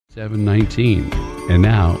719. And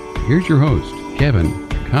now, here's your host, Kevin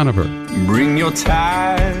Conover. Bring your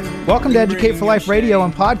tide. Welcome to Educate for Life Radio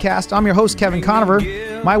and Podcast. I'm your host, Kevin Conover.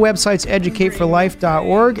 My website's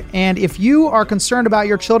educateforlife.org. And if you are concerned about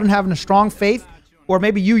your children having a strong faith, or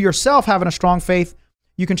maybe you yourself having a strong faith,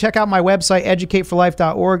 you can check out my website,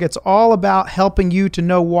 educateforlife.org. It's all about helping you to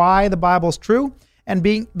know why the Bible is true and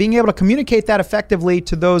being able to communicate that effectively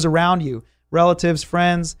to those around you, relatives,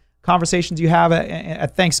 friends, conversations you have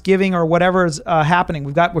at Thanksgiving or whatever is happening.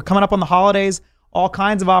 We're coming up on the holidays, all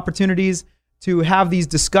kinds of opportunities to have these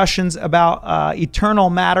discussions about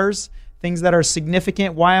eternal matters, things that are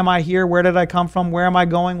significant. Why am I here? Where did I come from? Where am I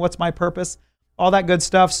going? What's my purpose? All that good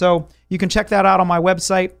stuff. So you can check that out on my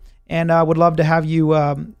website, and I would love to have you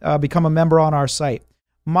become a member on our site.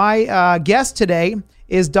 My guest today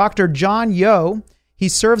is Dr. John Yo. He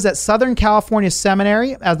serves at Southern California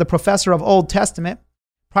Seminary as the professor of Old Testament.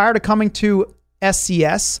 Prior to coming to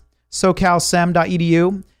SCS,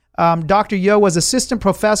 socalsem.edu, Dr. Yo was assistant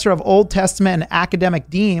professor of Old Testament and academic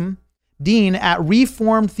dean at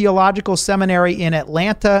Reformed Theological Seminary in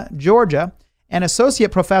Atlanta, Georgia, and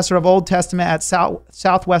associate professor of Old Testament at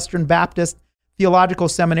Southwestern Baptist Theological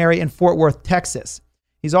Seminary in Fort Worth, Texas.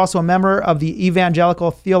 He's also a member of the Evangelical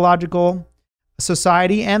Theological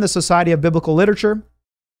Society and the Society of Biblical Literature.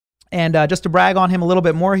 And just to brag on him a little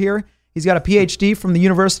bit more here, he's got a PhD from the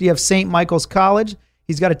University of St. Michael's College.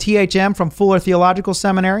 He's got a THM from Fuller Theological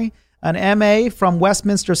Seminary, an MA from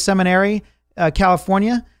Westminster Seminary,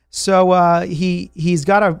 California. So he's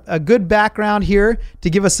got a good background here to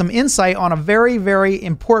give us some insight on a very, very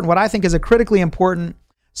important, what I think is a critically important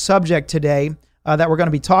subject today that we're going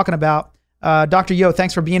to be talking about. Dr. Yo,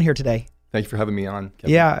 thanks for being here today. Thank you for having me on,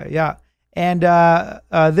 Kevin. Yeah. And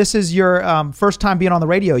this is your first time being on the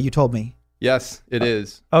radio, you told me. Yes, it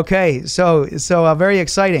is. Okay, so very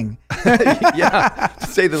exciting. Yeah, to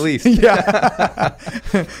say the least. Yeah.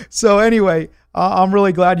 So anyway, I'm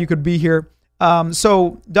really glad you could be here.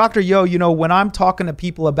 So Dr. Yo, when I'm talking to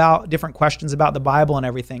people about different questions about the Bible and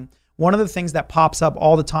everything, one of the things that pops up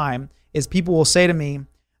all the time is people will say to me,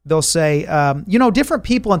 they'll say, different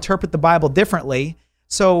people interpret the Bible differently.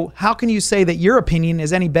 So how can you say that your opinion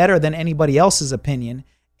is any better than anybody else's opinion?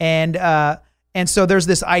 And so there's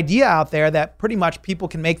this idea out there that pretty much people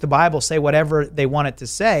can make the Bible say whatever they want it to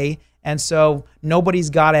say. And so nobody's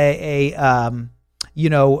got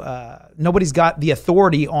nobody's got the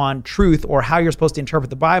authority on truth or how you're supposed to interpret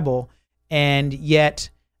the Bible. And yet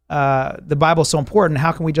the Bible is so important.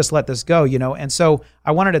 How can we just let this go? And so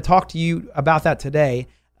I wanted to talk to you about that today.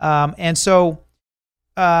 Why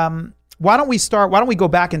don't we go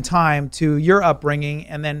back in time to your upbringing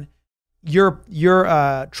and then your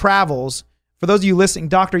travels. For those of you listening,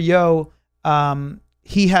 Dr. Yo,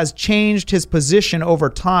 he has changed his position over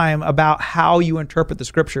time about how you interpret the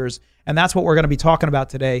scriptures. And that's what we're going to be talking about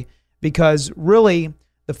today, because really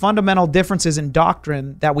the fundamental differences in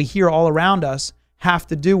doctrine that we hear all around us have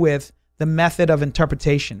to do with the method of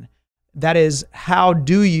interpretation. That is, how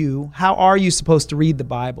are you supposed to read the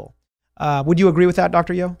Bible? Would you agree with that,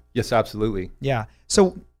 Dr. Yo? Yes, absolutely. Yeah.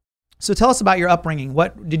 So tell us about your upbringing.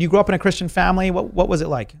 What did you grow up in a Christian family? What was it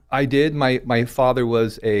like? I did. My father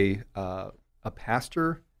was a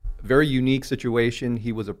pastor. Very unique situation.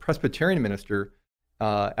 He was a Presbyterian minister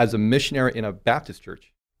as a missionary in a Baptist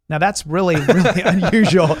church. Now that's really, really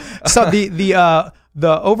unusual. So the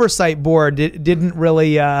oversight board didn't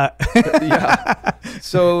really. Yeah.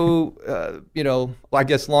 So I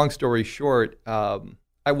guess long story short,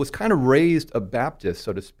 I was kind of raised a Baptist,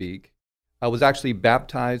 so to speak. I was actually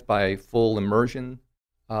baptized by full immersion.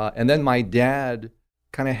 And then my dad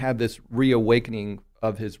kind of had this reawakening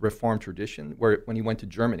of his Reformed tradition when he went to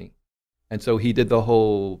Germany. And so he did the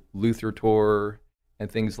whole Luther tour and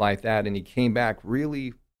things like that. And he came back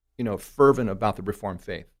really, fervent about the Reformed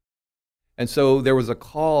faith. And so there was a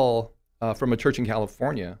call from a church in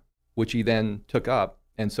California, which he then took up.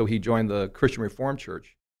 And so he joined the Christian Reformed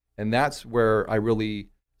Church. And that's where I really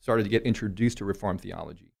started to get introduced to Reformed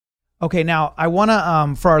theology. Okay, now I want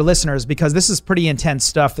to, for our listeners, because this is pretty intense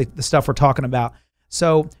stuff, the stuff we're talking about.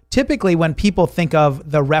 So typically when people think of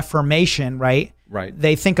the Reformation, right?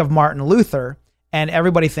 They think of Martin Luther, and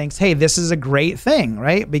everybody thinks, hey, this is a great thing,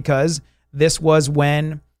 right? Because this was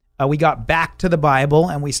when we got back to the Bible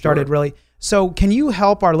and we started really. So can you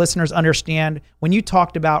help our listeners understand when you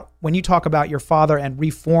talk about your father and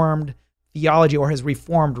Reformed theology or his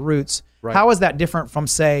Reformed roots, how is that different from,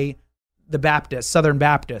 say, the Baptists, Southern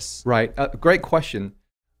Baptists? Right. Great question.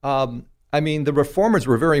 The Reformers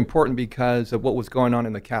were very important because of what was going on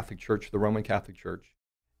in the Catholic Church, the Roman Catholic Church.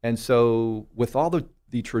 And so with all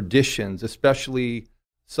the traditions, especially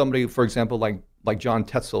somebody, for example, like like John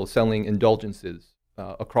Tetzel selling indulgences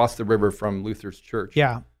across the river from Luther's church.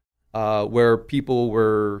 Yeah. Where people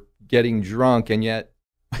were getting drunk, and yet,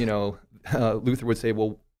 Luther would say,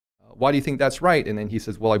 well, why do you think that's right? And then he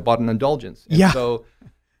says, well, I bought an indulgence. And Yeah. so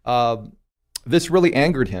this really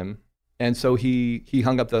angered him. And so he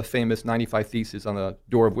hung up the famous 95 Theses on the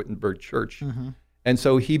door of Wittenberg Church. Mm-hmm. And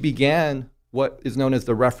so he began what is known as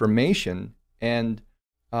the Reformation. And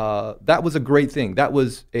that was a great thing. That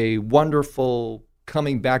was a wonderful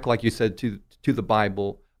coming back, like you said, to the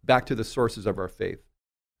Bible, back to the sources of our faith.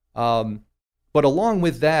 But along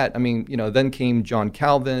with that, then came John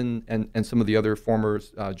Calvin and some of the other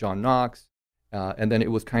reformers, John Knox, and then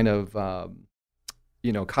it was kind of,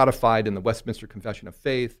 codified in the Westminster Confession of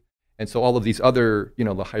Faith. And so all of these other,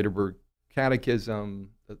 the Heidelberg Catechism,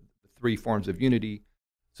 the three forms of unity.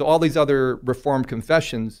 So all these other Reformed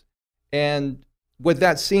confessions. And what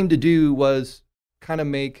that seemed to do was kind of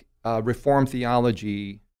make Reformed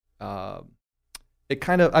theology, it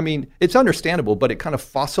kind of, it's understandable, but it kind of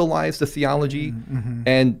fossilized the theology. Mm-hmm.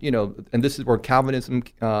 And, and this is where Calvinism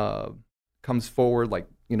comes forward, like,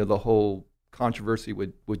 the whole controversy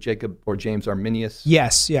with Jacob or James Arminius.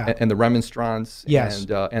 Yes, yeah. And the Remonstrants. Yes.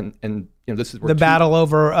 And this is where the battle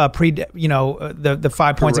over the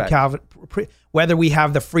 5 points of Correct. Calvin, whether we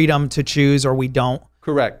have the freedom to choose or we don't.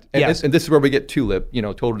 Correct. And, Yes. and this is where we get TULIP,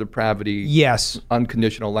 total depravity, Yes,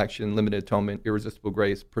 unconditional election, limited atonement, irresistible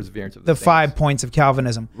grace, perseverance of the saints. 5 points of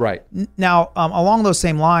Calvinism. Right. Now, along those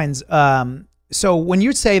same lines, so when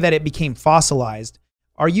you say that it became fossilized,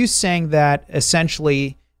 are you saying that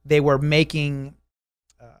essentially they were making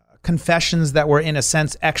confessions that were, in a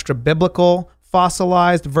sense, extra biblical,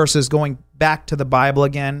 fossilized, versus going back to the Bible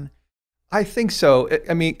again? I think so.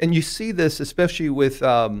 And you see this especially with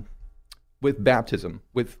baptism,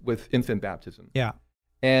 with infant baptism. Yeah.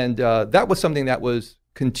 And that was something that was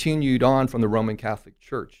continued on from the Roman Catholic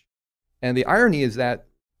Church. And the irony is that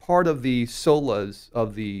part of the solas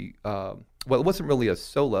of the, it wasn't really a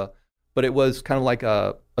sola, but it was kind of like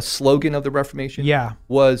a slogan of the Reformation. Yeah.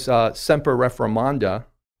 Was Semper Reformanda,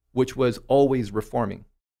 which was always reforming.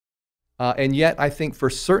 And yet I think for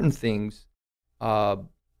certain things,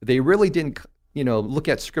 they really didn't, look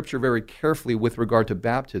at Scripture very carefully with regard to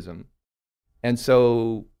baptism. And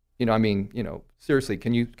so, seriously,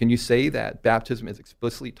 can you say that baptism is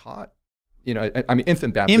explicitly taught?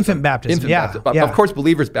 Infant baptism. Infant baptism, yeah. Of course,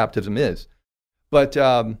 believers' baptism is. But,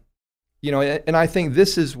 and I think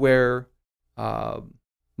this is where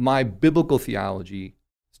my biblical theology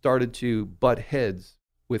started to butt heads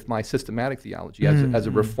with my systematic theology as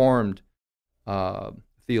a Reformed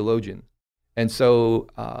theologian. And so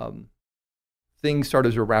things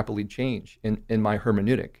started to rapidly change in my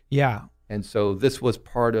hermeneutic. Yeah. And so this was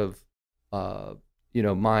part of,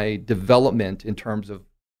 my development in terms of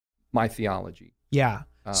my theology. Yeah.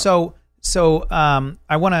 So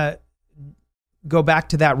I want to go back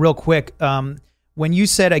to that real quick. When you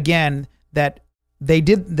said again that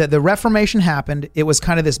the Reformation happened, it was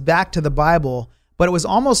kind of this back to the Bible, but it was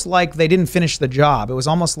almost like they didn't finish the job. It was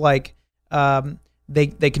almost like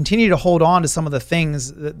they continue to hold on to some of the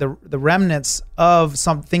things, the remnants of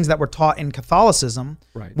some things that were taught in Catholicism,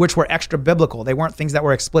 Right. which were extra biblical. They weren't things that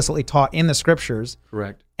were explicitly taught in the Scriptures.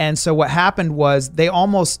 Correct. And so what happened was they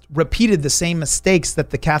almost repeated the same mistakes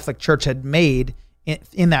that the Catholic Church had made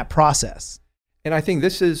in that process. And I think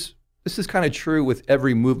this is kind of true with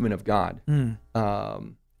every movement of God.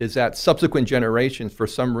 Is that subsequent generations, for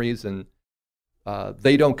some reason,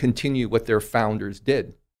 they don't continue what their founders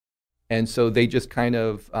did. And so they just kind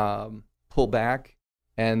of pull back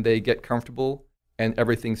and they get comfortable and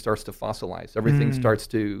everything starts to fossilize. Everything starts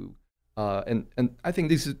to, and I think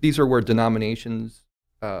these are where denominations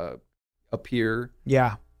appear.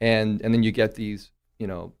 Yeah. And then you get these,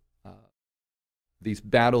 these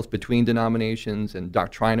battles between denominations and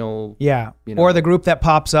doctrinal. Yeah. Or the group that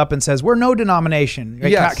pops up and says, we're no denomination.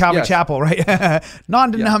 Right? Yes, Calvin yes. Chapel, right?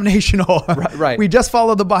 Non-denominational. Right. We just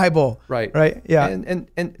follow the Bible. Right. Right. Yeah.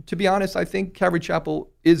 And to be honest, I think Calvary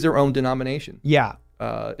Chapel is their own denomination. Yeah.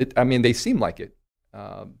 They seem like it.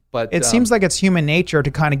 But It seems like it's human nature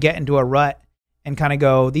to kind of get into a rut and kind of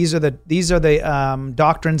go, these are the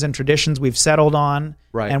doctrines and traditions we've settled on,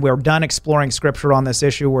 Right. and we're done exploring Scripture on this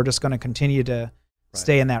issue. We're just going to continue to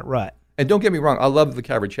stay in that rut. And don't get me wrong, I love the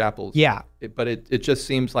Calvary Chapels. Yeah. But it just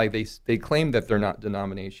seems like they claim that they're not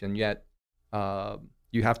denomination, yet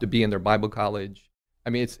you have to be in their Bible college.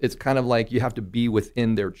 It's kind of like you have to be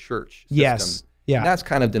within their church system. Yes. Yeah. And that's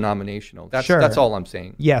kind of denominational. Sure. That's all I'm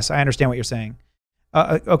saying. Yes, I understand what you're saying.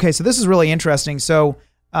 Okay, so this is really interesting. So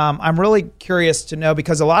I'm really curious to know,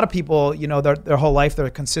 because a lot of people, their whole life, they're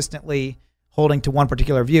consistently holding to one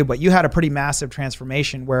particular view, but you had a pretty massive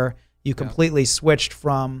transformation where you completely switched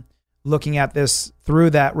from looking at this through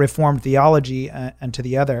that Reformed theology and to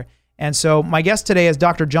the other. And so my guest today is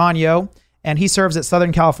Dr. John Yo, and he serves at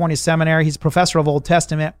Southern California Seminary. He's a professor of Old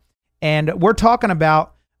Testament, and we're talking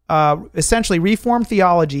about essentially Reformed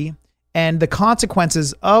theology and the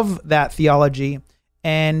consequences of that theology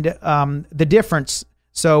and the difference.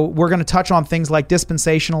 So we're going to touch on things like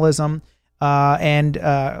dispensationalism and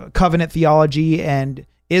covenant theology and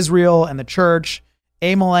Israel and the church,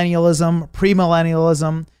 amillennialism,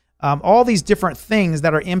 premillennialism, all these different things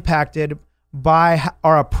that are impacted by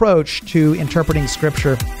our approach to interpreting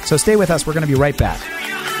Scripture. So stay with us. We're going to be right back.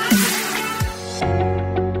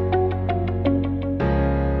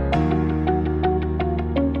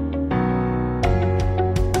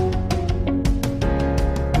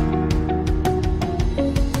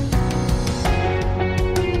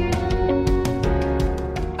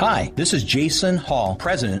 Hi, this is Jason Hall,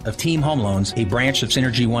 president of Team Home Loans, a branch of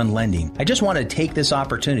Synergy One Lending. I just want to take this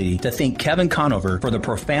opportunity to thank Kevin Conover for the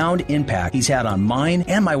profound impact he's had on mine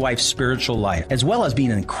and my wife's spiritual life, as well as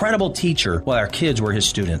being an incredible teacher while our kids were his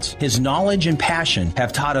students. His knowledge and passion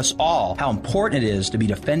have taught us all how important it is to be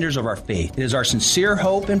defenders of our faith. It is our sincere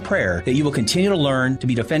hope and prayer that you will continue to learn to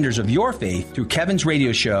be defenders of your faith through Kevin's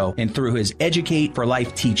radio show and through his Educate for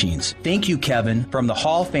Life teachings. Thank you, Kevin, from the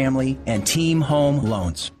Hall family and Team Home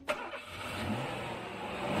Loans.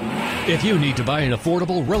 If you need to buy an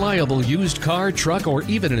affordable, reliable used car, truck, or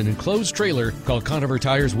even an enclosed trailer, call Conover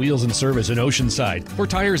Tires Wheels and Service in Oceanside. For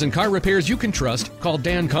tires and car repairs you can trust, call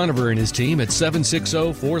Dan Conover and his team at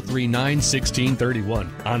 760-439-1631.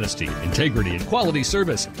 Honesty, integrity, and quality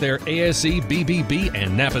service. They're ASE, BBB,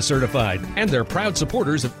 and NAPA certified. And they're proud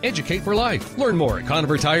supporters of Educate for Life. Learn more at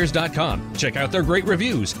ConoverTires.com. Check out their great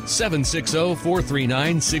reviews.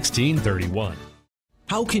 760-439-1631.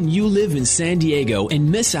 How can you live in San Diego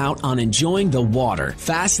and miss out on enjoying the water?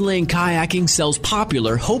 Fast Lane Kayaking sells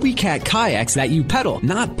popular Hobie Cat kayaks that you pedal,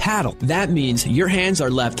 not paddle. That means your hands are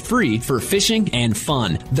left free for fishing and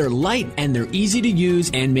fun. They're light and they're easy to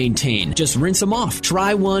use and maintain. Just rinse them off.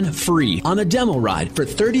 Try one free on a demo ride. For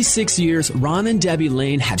 36 years, Ron and Debbie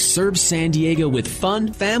Lane have served San Diego with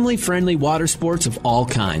fun, family-friendly water sports of all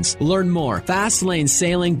kinds. Learn more.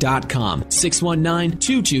 FastLaneSailing.com.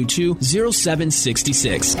 619-222-0766. Hey,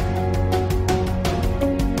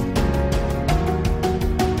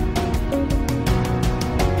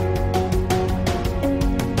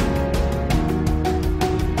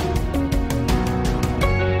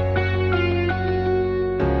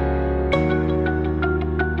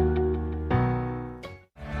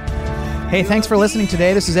 thanks for listening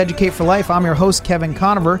today. This is Educate for Life. I'm your host, Kevin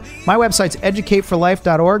Conover. My website's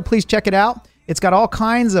educateforlife.org. Please check it out. It's got all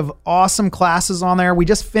kinds of awesome classes on there. We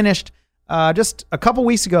just finished just a couple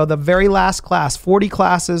weeks ago, the very last class, 40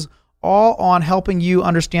 classes, all on helping you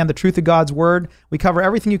understand the truth of God's Word. We cover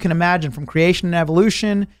everything you can imagine, from creation and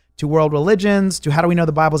evolution to world religions to how do we know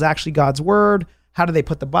the Bible is actually God's Word? How do they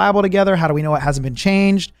put the Bible together? How do we know it hasn't been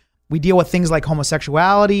changed? We deal with things like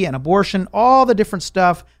homosexuality and abortion, all the different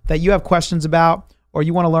stuff that you have questions about or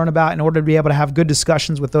you want to learn about in order to be able to have good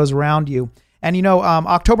discussions with those around you. And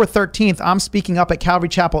October 13th, I'm speaking up at Calvary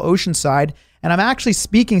Chapel Oceanside, and I'm actually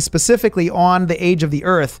speaking specifically on the age of the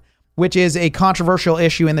earth, which is a controversial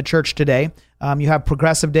issue in the church today. You have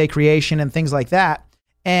progressive day creation and things like that.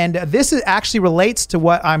 And this actually relates to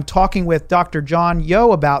what I'm talking with Dr. John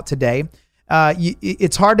Yo about today.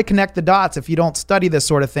 It's hard to connect the dots if you don't study this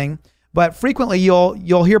sort of thing. But frequently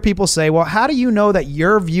you'll hear people say, well, how do you know that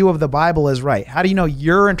your view of the Bible is right? How do you know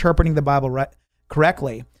you're interpreting the Bible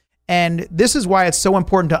correctly? And this is why it's so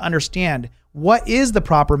important to understand what is the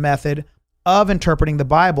proper method of interpreting the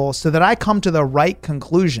Bible so that I come to the right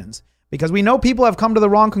conclusions. Because we know people have come to the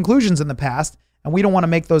wrong conclusions in the past, and we don't want to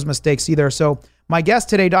make those mistakes either. So my guest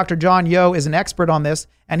today, Dr. John Yo, is an expert on this,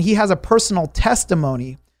 and he has a personal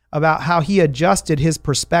testimony about how he adjusted his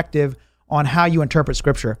perspective on how you interpret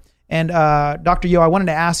Scripture. And Dr. Yo, I wanted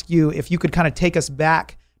to ask you if you could kind of take us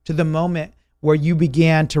back to the moment where you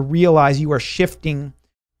began to realize you were shifting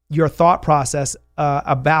your thought process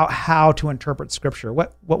about how to interpret Scripture.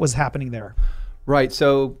 What was happening there? Right.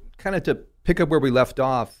 So kind of to pick up where we left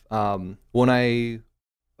off, when I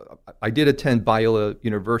did attend Biola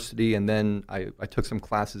University, and then I took some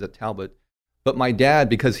classes at Talbot. But my dad,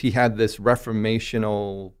 because he had this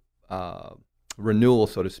reformational renewal,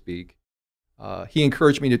 so to speak, he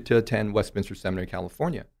encouraged me to attend Westminster Seminary,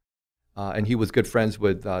 California. And he was good friends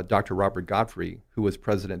with Dr. Robert Godfrey, who was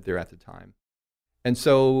president there at the time. And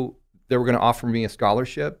so they were going to offer me a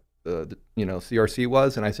scholarship, CRC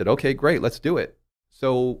was, and I said, okay, great, let's do it.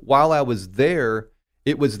 So while I was there,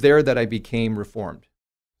 it was there that I became Reformed.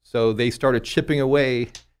 So they started chipping away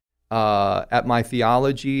at my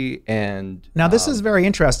theology. And now this is very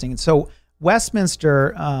interesting. So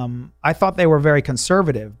Westminster, I thought they were very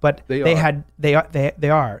conservative, but they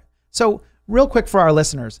are. So real quick for our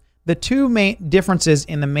listeners, the two main differences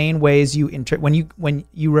in the main ways you when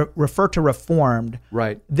you refer to Reformed,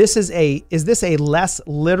 right? Is this a less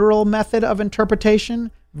literal method of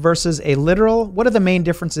interpretation versus a literal? What are the main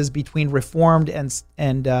differences between Reformed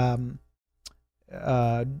and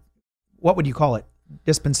what would you call it?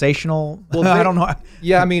 Dispensational? Well, I don't know.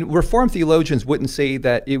 Yeah, I mean, Reformed theologians wouldn't say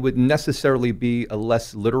that it would necessarily be a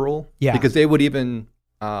less literal, because they would even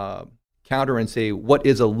counter and say, what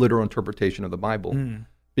is a literal interpretation of the Bible?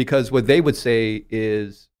 Because what they would say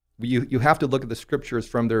is you have to look at the scriptures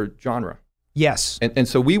from their genre. Yes. And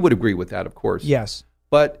so we would agree with that, of course. Yes.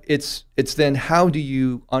 But it's then how do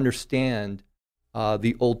you understand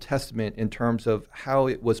the Old Testament in terms of how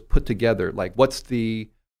it was put together? Like, what's the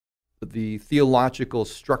theological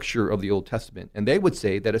structure of the Old Testament? And they would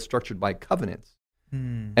say that it's structured by covenants.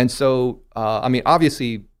 And so, I mean,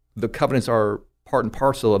 obviously, the covenants are part and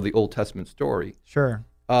parcel of the Old Testament story. Sure.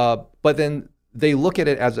 But then they look at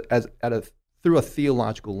it through a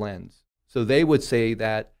theological lens. So they would say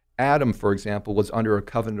that Adam, for example, was under a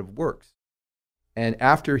covenant of works. And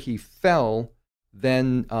after he fell,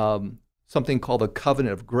 then something called a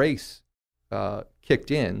covenant of grace kicked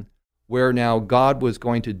in, where now God was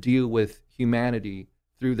going to deal with humanity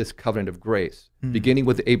through this covenant of grace, beginning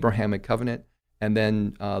with the Abrahamic covenant, and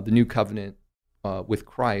then the new covenant with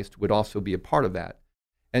Christ would also be a part of that.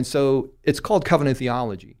 And so it's called covenant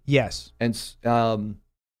theology. Yes. And so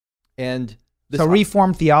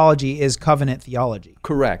Reformed theology is covenant theology.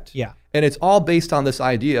 Correct. Yeah. And it's all based on this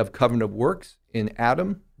idea of covenant of works in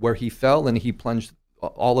Adam, where he fell and he plunged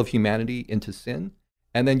all of humanity into sin.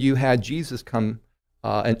 And then you had Jesus come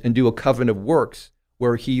and do a covenant of works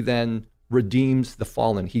where he then redeems the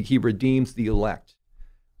fallen. He redeems the elect.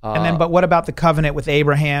 But what about the covenant with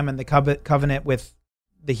Abraham and the covenant with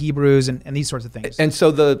the Hebrews and these sorts of things? And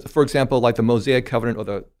so for example, like the Mosaic covenant or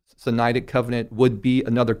the Sinaitic covenant would be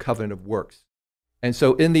another covenant of works. And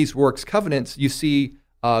so in these works covenants, you see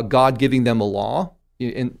God giving them a law.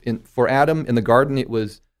 For Adam in the garden, it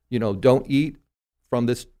was, don't eat from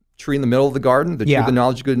this tree in the middle of the garden, the tree of the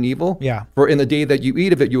knowledge of good and evil. Yeah. For in the day that you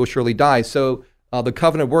eat of it, you will surely die. So the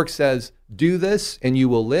covenant of works says, do this and you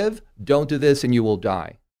will live. Don't do this and you will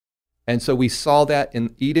die. And so we saw that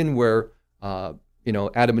in Eden where,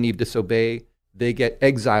 Adam and Eve disobey. They get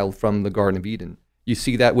exiled from the Garden of Eden. You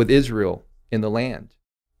see that with Israel in the land.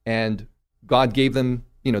 And God gave them,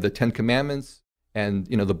 the 10 Commandments and,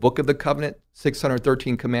 the book of the covenant,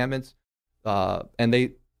 613 commandments. And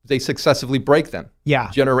they successively break them. Yeah.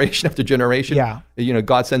 Generation after generation. Yeah.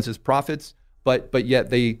 God sends his prophets, but yet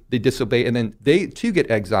they disobey, and then they too get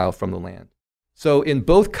exiled from the land. So in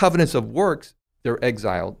both covenants of works, they're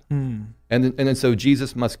exiled. And then so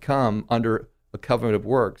Jesus must come under a covenant of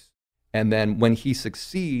works. And then when he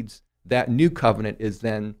succeeds, that new covenant is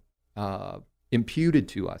then imputed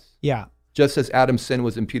to us. Yeah. Just as Adam's sin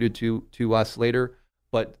was imputed to us later,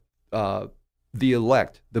 but the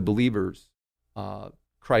elect, the believers,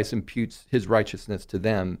 Christ imputes his righteousness to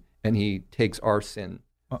them, and he takes our sin,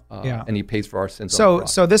 and he pays for our sins.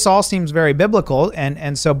 So this all seems very biblical,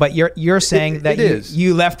 and so, but you're saying that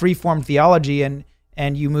you left Reformed theology and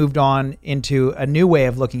you moved on into a new way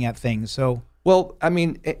of looking at things. So, well, I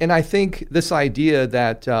mean, and I think this idea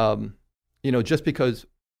that just because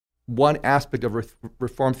one aspect of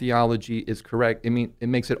Reformed theology is correct, it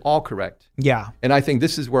makes it all correct. Yeah. And I think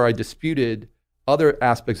this is where I disputed other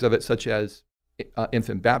aspects of it, such as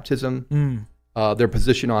infant baptism, their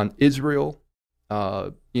position on Israel.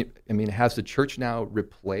 Has the church now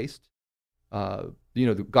replaced,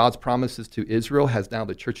 God's promises to Israel? Has now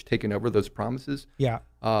the church taken over those promises? Yeah.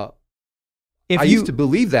 I used to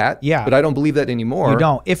believe that, but I don't believe that anymore. You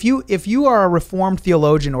don't. If you are a Reformed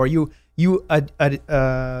theologian, or you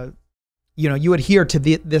adhere to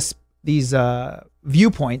these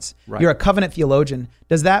viewpoints, right. You're a covenant theologian.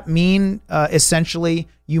 Does that mean essentially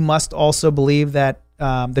you must also believe that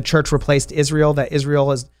the church replaced Israel, that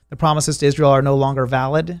the promises to Israel are no longer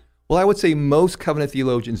valid? Well, I would say most covenant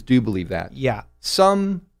theologians do believe that. Yeah.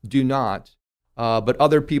 Some do not, but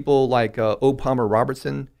other people like O. Palmer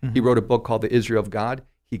Robertson, he wrote a book called The Israel of God.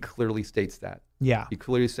 He clearly states that. Yeah. He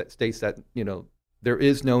clearly states that, there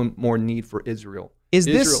is no more need for Israel.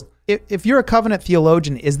 This, if you're a covenant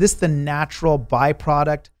theologian, is this the natural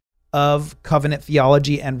byproduct of covenant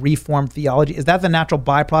theology and Reformed theology? Is that the natural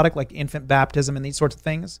byproduct, like infant baptism and these sorts of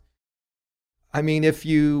things? I mean, if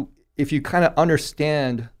you if you kind of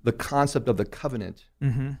understand the concept of the covenant,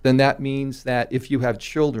 then that means that if you have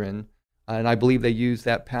children, and I believe they use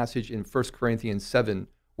that passage in 1 Corinthians 7,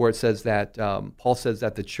 where it says that Paul says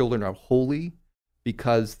that the children are holy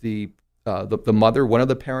because the mother, one of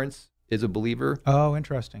the parents, is a believer. Oh,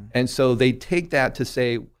 interesting. And so they take that to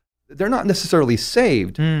say they're not necessarily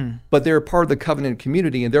saved, but they're part of the covenant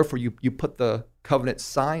community, and therefore you put the covenant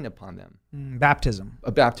sign upon them. Baptism.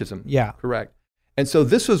 A baptism. Yeah. Correct. And so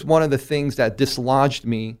this was one of the things that dislodged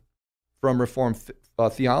me from Reformed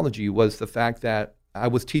theology, was the fact that I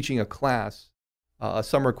was teaching a class, a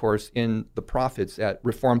summer course in the prophets at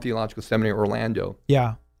Reformed Theological Seminary, Orlando.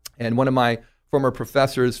 Yeah. And one of my former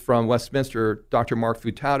professors from Westminster, Dr. Mark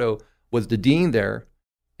Futato, was the dean there.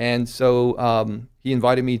 And so he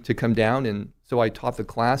invited me to come down, and so I taught the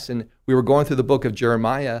class, and we were going through the book of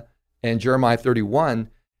Jeremiah and Jeremiah 31,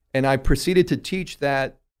 and I proceeded to teach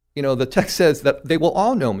that, the text says that they will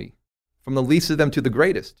all know me, from the least of them to the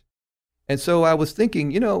greatest. And so I was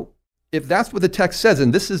thinking, if that's what the text says,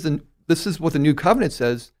 and this is what the new covenant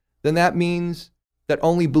says, then that means that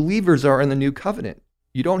only believers are in the new covenant.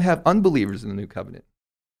 You don't have unbelievers in the new covenant.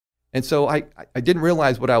 And so I didn't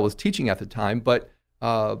realize what I was teaching at the time, but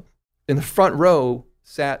in the front row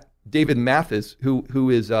sat David Mathis, who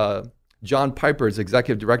is John Piper's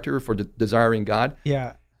executive director for Desiring God.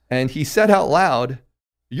 Yeah. And he said out loud,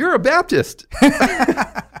 "You're a Baptist."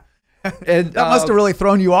 And that must have really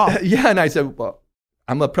thrown you off. Yeah, and I said, "Well,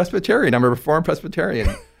 I'm a Presbyterian. I'm a Reformed Presbyterian."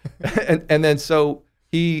 and then so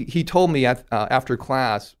he told me after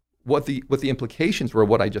class what the implications were of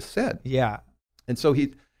what I just said. Yeah. And so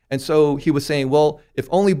he was saying, well, if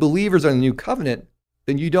only believers are in the new covenant,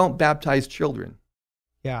 then you don't baptize children.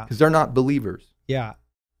 Yeah. Because they're not believers. Yeah.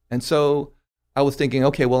 And so I was thinking,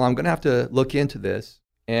 okay, well, I'm going to have to look into this.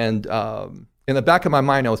 And in the back of my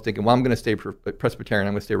mind, I was thinking, well, I'm going to stay Presbyterian.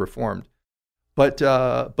 I'm going to stay Reformed. But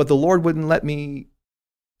the Lord wouldn't let me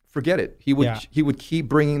forget it. He would keep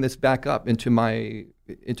bringing this back up into my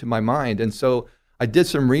mind. And so I did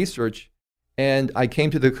some research, and I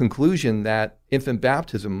came to the conclusion that infant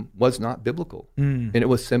baptism was not biblical, and it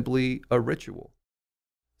was simply a ritual.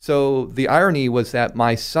 So the irony was that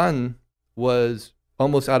my son was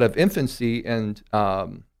almost out of infancy, and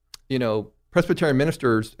Presbyterian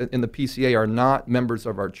ministers in the PCA are not members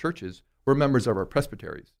of our churches. We're members of our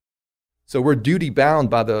presbyteries. So we're duty bound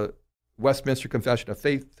by the Westminster Confession of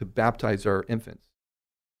Faith to baptize our infants.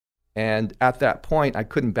 And at that point, I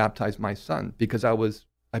couldn't baptize my son because I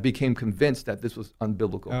became convinced that this was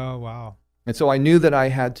unbiblical. Oh, wow. And so I knew that I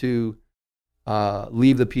had to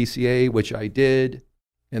leave the PCA, which I did.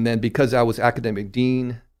 And then because I was academic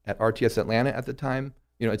dean at RTS Atlanta at the time,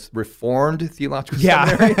 it's Reformed Theological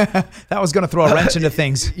Seminary. That was going to throw a wrench into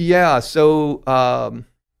things. Yeah. So I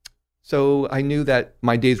knew that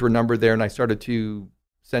my days were numbered there, and I started to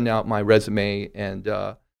send out my resume. And,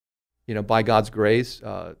 by God's grace,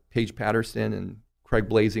 Paige Patterson and Craig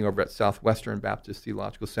Blazing over at Southwestern Baptist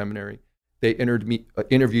Theological Seminary, they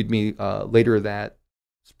interviewed me later that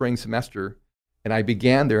spring semester, and I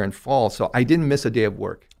began there in fall. So I didn't miss a day of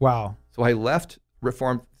work. Wow. So I left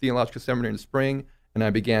Reformed Theological Seminary in the spring, and I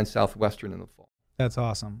began Southwestern in the fall. That's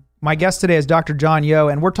awesome. My guest today is Dr. John Yo,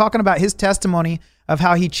 and we're talking about his testimony of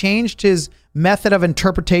how he changed his method of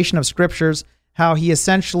interpretation of scriptures, how he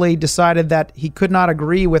essentially decided that he could not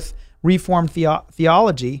agree with Reformed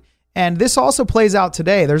theology. And this also plays out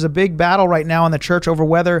today. There's a big battle right now in the church over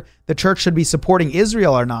whether the church should be supporting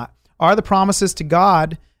Israel or not. Are the promises to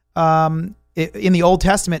God in the Old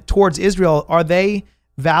Testament towards Israel, are they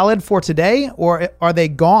valid for today, or are they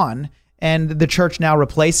gone and the church now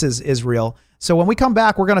replaces Israel? So when we come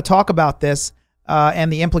back, we're going to talk about this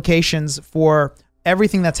and the implications for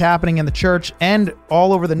everything that's happening in the church and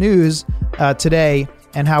all over the news today,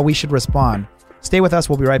 and how we should respond. Stay with us.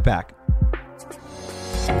 We'll be right back.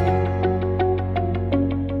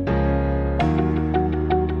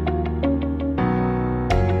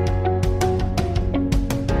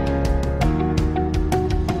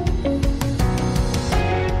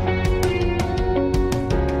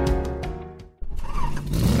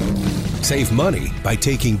 Save money by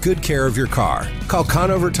taking good care of your car. Call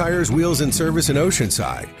Conover Tires Wheels and Service in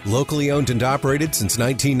Oceanside. Locally owned and operated since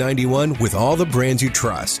 1991 with all the brands you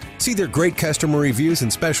trust. See their great customer reviews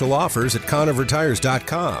and special offers at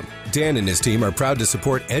ConoverTires.com. Dan and his team are proud to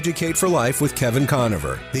support Educate for Life with Kevin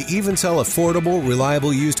Conover. They even sell affordable,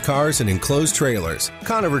 reliable used cars and enclosed trailers.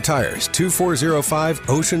 Conover Tires, 2405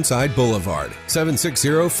 Oceanside Boulevard,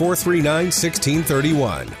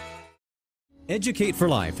 760-439-1631. Educate for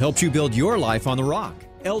Life helps you build your life on the rock.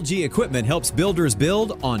 LG Equipment helps builders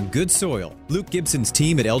build on good soil. Luke Gibson's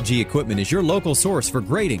team at LG Equipment is your local source for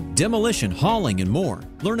grading, demolition, hauling, and more.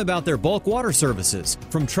 Learn about their bulk water services,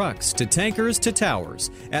 from trucks to tankers to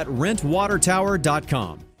towers, at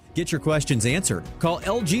rentwatertower.com. Get your questions answered. Call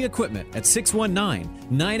LG Equipment at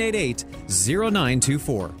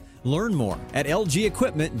 619-988-0924. Learn more at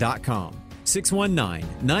lgequipment.com.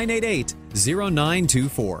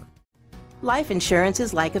 619-988-0924. Life insurance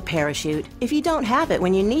is like a parachute. If you don't have it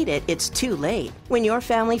when you need it, it's too late. When your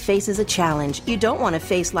family faces a challenge, you don't want to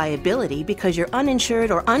face liability because you're uninsured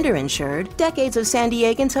or underinsured. Decades of San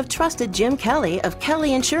Diegans have trusted Jim Kelly of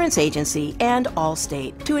Kelly Insurance Agency and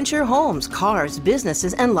Allstate to insure homes, cars,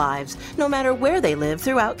 businesses, and lives, no matter where they live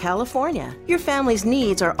throughout California. Your family's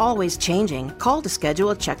needs are always changing. Call to schedule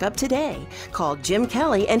a checkup today. Call Jim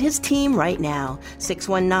Kelly and his team right now.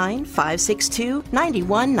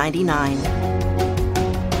 619-562-9199.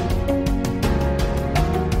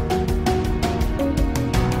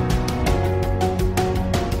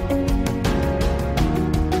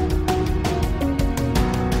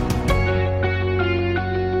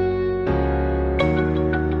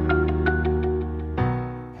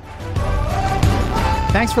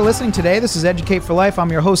 Thanks for listening today. This is Educate for Life.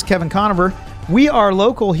 I'm your host, Kevin Conover. We are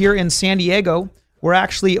local here in San Diego. We're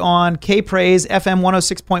actually on K-Praise FM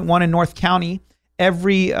 106.1 in North County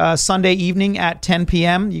every Sunday evening at 10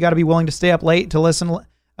 p.m. You got to be willing to stay up late to listen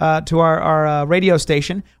to our radio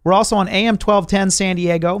station. We're also on AM 1210 San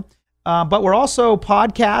Diego, but we're also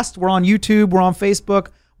podcast. We're on YouTube. We're on Facebook.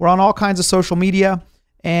 We're on all kinds of social media.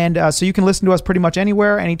 And so you can listen to us pretty much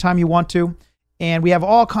anywhere, anytime you want to. And we have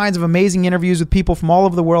all kinds of amazing interviews with people from all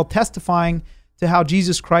over the world testifying to how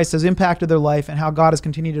Jesus Christ has impacted their life and how God has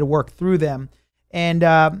continued to work through them. And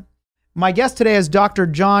my guest today is Dr.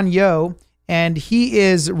 John Yo, and he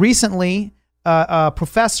is recently a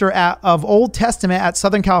professor of Old Testament at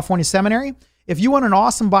Southern California Seminary. If you want an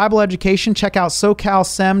awesome Bible education, check out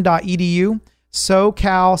socalsem.edu,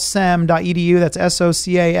 socalsem.edu. That's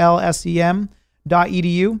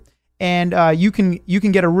socalsem.edu. And you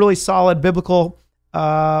can get a really solid biblical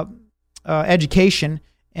education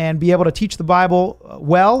and be able to teach the Bible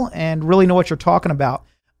well and really know what you're talking about.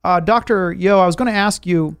 Dr. Yo, I was going to ask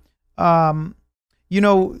you,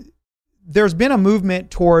 there's been a movement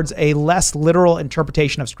towards a less literal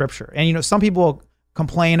interpretation of Scripture. And, some people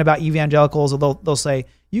complain about evangelicals. They'll say,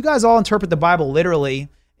 you guys all interpret the Bible literally.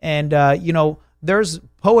 And, there's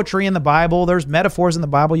poetry in the Bible. There's metaphors in the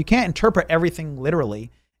Bible. You can't interpret everything literally.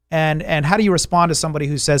 And how do you respond to somebody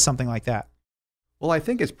who says something like that? Well, I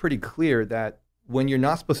think it's pretty clear that when you're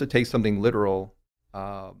not supposed to take something literal,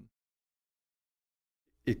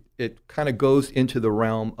 it kind of goes into the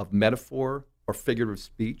realm of metaphor or figurative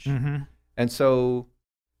speech. Mm-hmm. And so,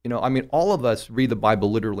 all of us read the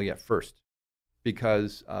Bible literally at first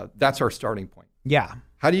because that's our starting point. Yeah.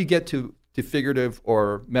 How do you get to figurative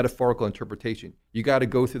or metaphorical interpretation? You got to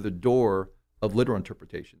go through the door of literal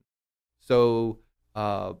interpretation. So,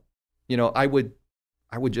 I would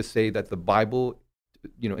just say that the Bible,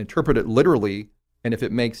 interpret it literally, and if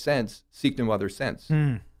it makes sense, seek no other sense,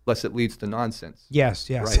 lest it leads to nonsense. Yes.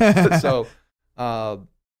 Right? So,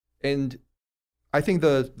 and I think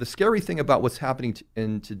the scary thing about what's happening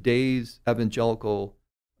in today's evangelical,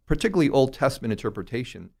 particularly Old Testament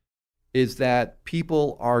interpretation, is that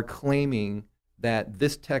people are claiming that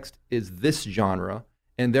this text is this genre,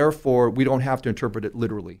 and therefore we don't have to interpret it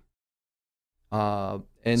literally.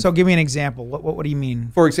 And so give me an example. What do you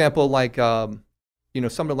mean? For example, like,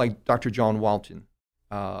 someone like Dr. John Walton.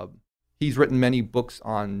 He's written many books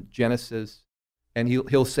on Genesis, and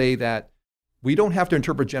he'll say that we don't have to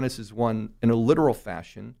interpret Genesis 1 in a literal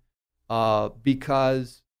fashion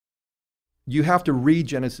because you have to read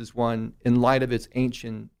Genesis 1 in light of its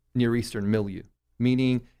ancient Near Eastern milieu.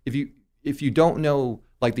 Meaning, if you don't know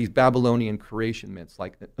like these Babylonian creation myths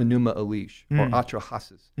like Enuma Elish or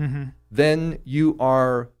Atrahasis, then you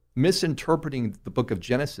are misinterpreting the book of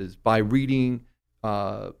Genesis by reading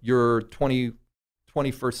your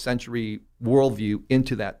 21st century worldview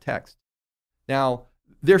into that text. Now,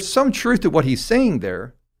 there's some truth to what he's saying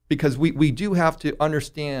there because we do have to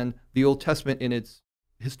understand the Old Testament in its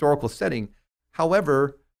historical setting.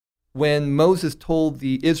 However, when Moses told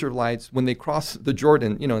the Israelites when they crossed the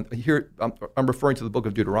Jordan, here I'm referring to the book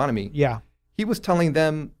of Deuteronomy. Yeah. He was telling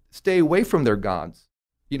them, stay away from their gods,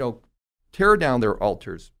 tear down their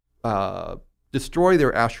altars, destroy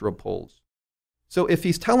their Asherah poles. So if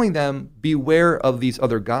he's telling them, beware of these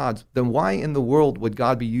other gods, then why in the world would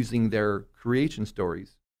God be using their creation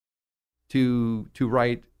stories to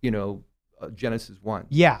write, Genesis 1?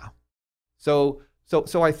 Yeah. So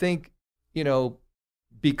I think,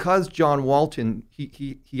 because John Walton,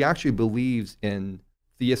 he actually believes in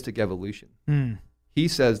theistic evolution. He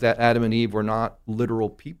says that Adam and Eve were not literal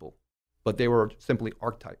people, but they were simply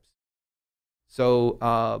archetypes.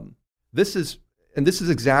 So this is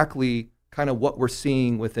exactly kind of what we're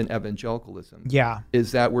seeing within evangelicalism. Yeah.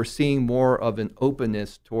 Is that we're seeing more of an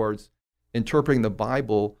openness towards interpreting the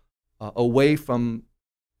Bible away from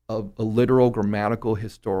a literal, grammatical,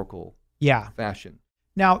 historical fashion.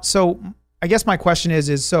 Now, so I guess my question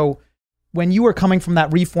is so when you were coming from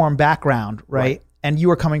that Reformed background, right? And you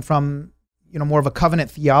were coming from, more of a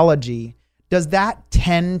covenant theology, does that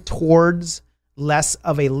tend towards less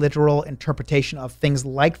of a literal interpretation of things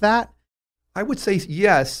like that? I would say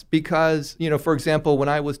yes, because, for example, when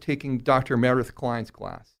I was taking Dr. Meredith Klein's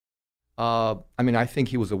class, I think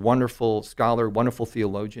he was a wonderful scholar, wonderful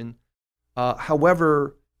theologian.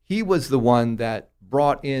 However, he was the one that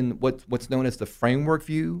brought in what's known as the framework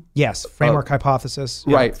view. Yes, framework hypothesis.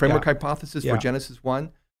 Right, framework hypothesis for Genesis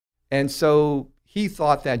 1. And so he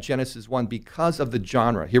thought that Genesis 1, because of the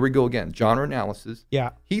genre, here we go again, genre analysis,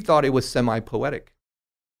 he thought it was semi-poetic.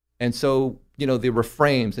 And so, the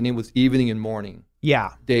refrains, and it was evening and morning.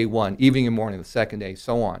 Yeah. Day 1, evening and morning, the second day,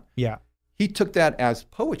 so on. Yeah. He took that as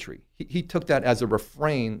poetry. He took that as a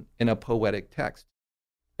refrain in a poetic text.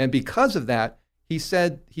 And because of that, he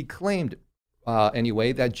claimed,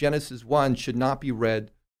 anyway, that Genesis 1 should not be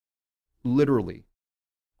read literally,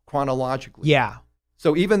 chronologically. Yeah.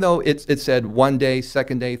 So even though it said 1 day,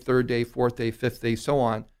 second day, third day, fourth day, fifth day, so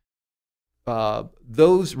on,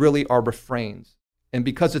 those really are refrains. And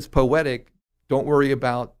because it's poetic, don't worry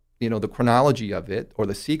about the chronology of it or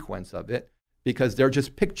the sequence of it, because they're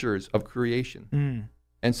just pictures of creation.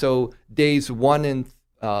 And so days 1 and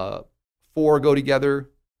 4 go together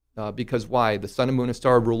because why? The sun and moon and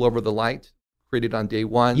star rule over the light, created on day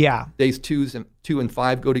 1. Yeah. Days 2 and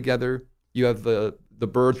 5 go together. You have the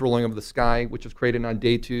birds rolling over the sky, which was created on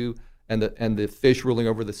day 2, and the fish ruling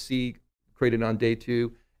over the sea, created on day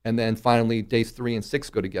 2. And then finally, days 3 and 6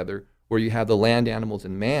 go together, where you have the land animals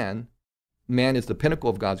and man. Man is the pinnacle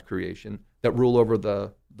of God's creation that rule over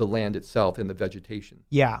the land itself and the vegetation.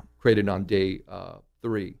 Yeah. Created on day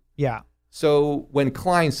 3. Yeah. So when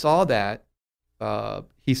Klein saw that,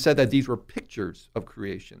 he said that these were pictures of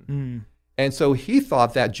creation. And so he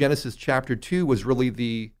thought that Genesis chapter 2 was really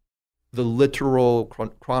the literal,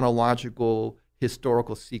 chronological,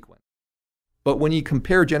 historical sequence. But when you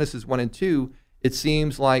compare Genesis 1 and 2, it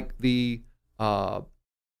seems like the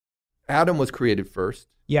Adam was created first.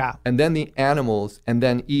 Yeah. And then the animals, and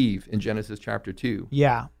then Eve in Genesis chapter 2.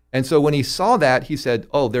 Yeah. And so when he saw that, he said,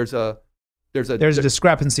 "Oh, there's a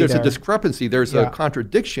discrepancy. There's a discrepancy. There's a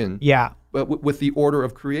contradiction. Yeah. With the order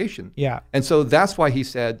of creation. Yeah. And so that's why he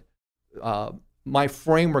said, my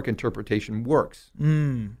framework interpretation works.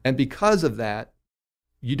 And because of that,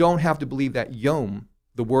 you don't have to believe that yom,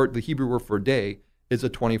 the Hebrew word for day, is a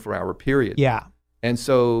 24-hour period. Yeah. And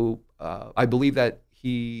so I believe that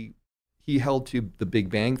he held to the Big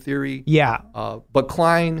Bang theory. Yeah. But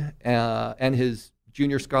Klein and his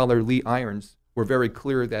junior scholar Lee Irons were very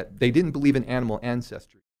clear that they didn't believe in animal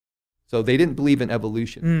ancestry. So they didn't believe in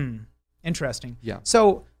evolution. Interesting. Yeah.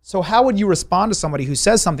 So how would you respond to somebody who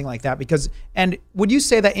says something like that? And would you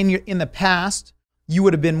say that in the past you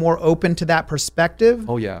would have been more open to that perspective?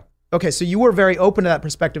 Oh yeah. Okay, so you were very open to that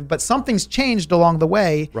perspective, but something's changed along the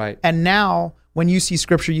way. Right. And now when you see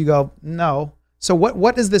scripture, you go, no. So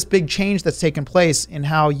what is this big change that's taken place in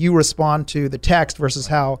how you respond to the text versus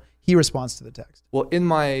how he responds to the text? Well, in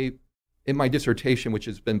my dissertation, which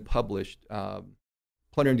has been published,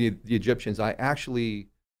 Plundering the Egyptians, I actually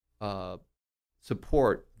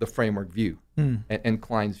support the framework view and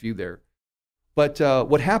Klein's view there. But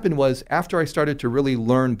what happened was, after I started to really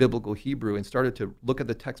learn biblical Hebrew and started to look at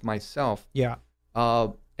the text myself,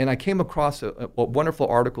 and I came across a wonderful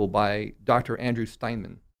article by Dr. Andrew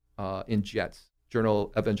Steinman in JETS,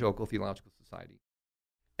 Journal of Evangelical Theological Society.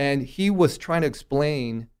 And he was trying to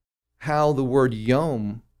explain how the word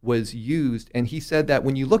yom was used. And he said that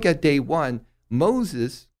when you look at day 1,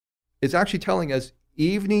 Moses is actually telling us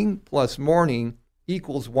evening plus morning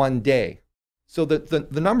equals 1 day. So the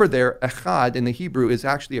number there, echad, in the Hebrew is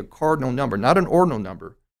actually a cardinal number, not an ordinal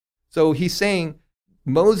number. So he's saying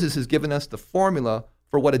Moses has given us the formula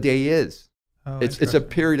for what a day is. It's a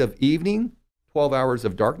period of evening, 12 hours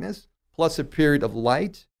of darkness, plus a period of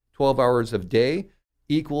light, 12 hours of day,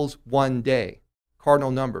 equals 1 day,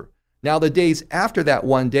 cardinal number. Now the days after that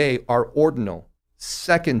 1 day are ordinal,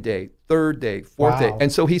 second day, third day, fourth day.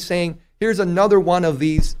 And so he's saying, here's another one of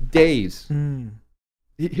these days.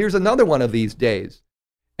 Here's another one of these days.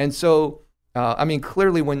 And so,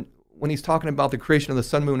 clearly when he's talking about the creation of the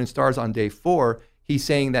sun, moon, and stars on day 4, he's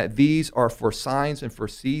saying that these are for signs and for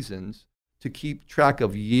seasons to keep track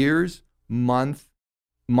of years, months,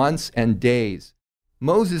 and days.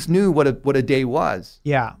 Moses knew what a day was.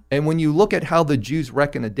 Yeah. And when you look at how the Jews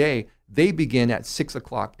reckon a day, they begin at 6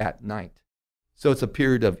 o'clock at night. So it's a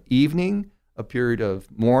period of evening, a period of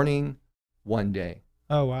morning, one day.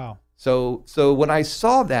 Oh, wow. So when I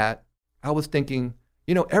saw that, I was thinking,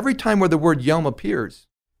 every time where the word yom appears,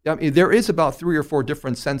 I mean, there is about 3 or 4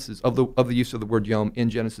 different senses of the use of the word yom in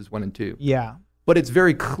Genesis 1 and 2. Yeah. But it's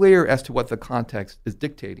very clear as to what the context is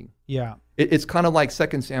dictating. Yeah. It's kind of like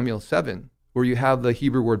 2 Samuel 7, where you have the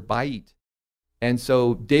Hebrew word bayit. And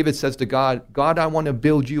so David says to God, God, I want to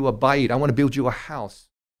build you a bayit. I want to build you a house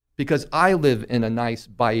because I live in a nice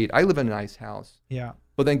bayit. I live in a nice house. Yeah.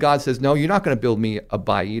 But then God says, no, you're not going to build me a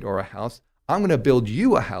bayit or a house. I'm going to build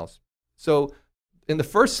you a house. So in the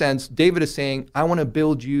first sense, David is saying, I want to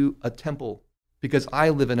build you a temple because I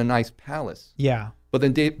live in a nice palace. Yeah. But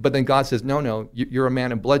then God says, no, you're a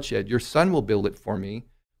man of bloodshed. Your son will build it for me.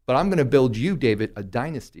 But I'm going to build you, David, a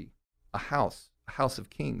dynasty, a house of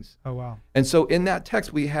kings. Oh, wow. And so in that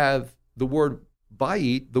text, we have the word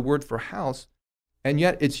bayit, the word for house, and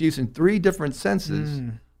yet it's used in 3 different senses.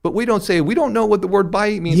 But we don't know what the word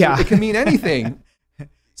bayit means. Yeah. It can mean anything.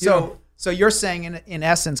 So you're saying in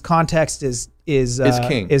essence, context is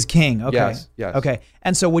king. Is king. Okay. Yes. Okay.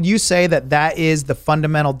 And so would you say that is the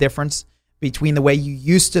fundamental difference between the way you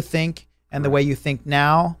used to think and the way you think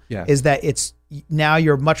now? Yes. Is that now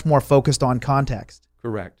you're much more focused on context?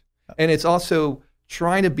 Correct. And it's also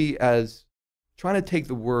trying to take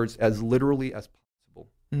the words as literally as possible,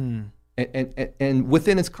 and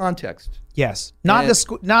within its context. Yes, not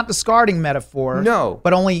discarding metaphor. No,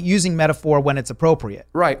 but only using metaphor when it's appropriate.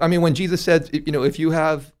 Right. I mean, when Jesus said, if you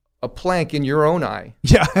have a plank in your own eye,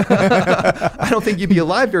 yeah, I don't think you'd be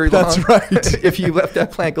alive very long. That's right. If you left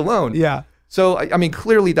that plank alone. Yeah. So I mean,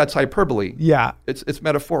 clearly that's hyperbole. Yeah. It's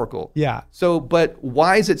metaphorical. Yeah. So, but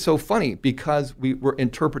why is it so funny? Because we're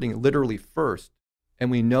interpreting it literally first,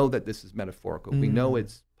 and we know that this is metaphorical. We know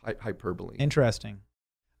it's hyperbole. Interesting.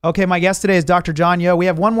 Okay, my guest today is Dr. John Yo. We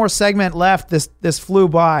have one more segment left. This flew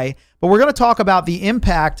by, but we're going to talk about the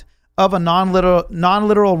impact of a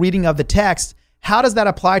non-literal reading of the text. How does that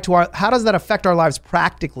affect our lives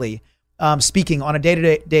practically, speaking on a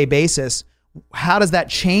day-to-day basis? How does that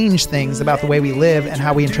change things about the way we live and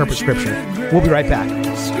how we interpret Scripture? We'll be right back.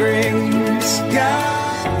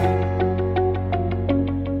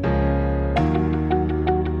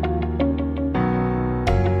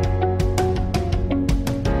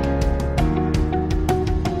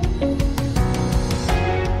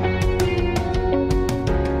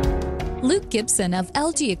 Luke Gibson of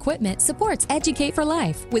LG Equipment supports Educate for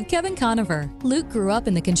Life with Kevin Conover. Luke grew up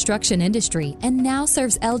in the construction industry and now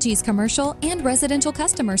serves LG's commercial and residential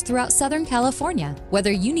customers throughout Southern California.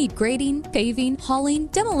 Whether you need grading, paving, hauling,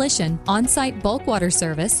 demolition, on-site bulk water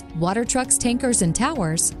service, water trucks, tankers, and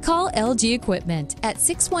towers, call LG Equipment at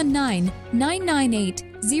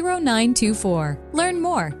 619-998-0924. Learn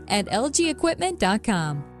more at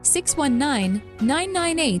lgequipment.com.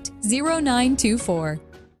 619-998-0924.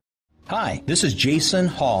 Hi, this is Jason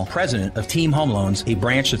Hall, president of Team Home Loans, a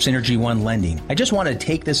branch of Synergy One Lending. I just want to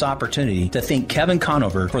take this opportunity to thank Kevin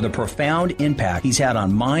Conover for the profound impact he's had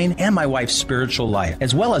on mine and my wife's spiritual life,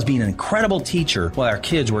 as well as being an incredible teacher while our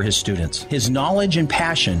kids were his students. His knowledge and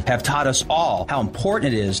passion have taught us all how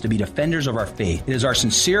important it is to be defenders of our faith. It is our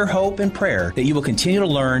sincere hope and prayer that you will continue to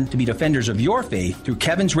learn to be defenders of your faith through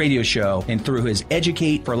Kevin's radio show and through his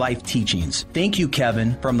Educate for Life teachings. Thank you,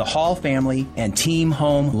 Kevin, from the Hall family and Team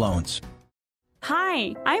Home Loans.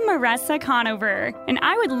 Hi, I'm Marissa Conover, and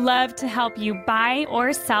I would love to help you buy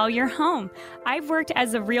or sell your home. I've worked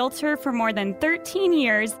as a realtor for more than 13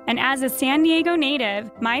 years, and as a San Diego native,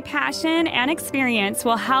 my passion and experience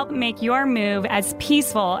will help make your move as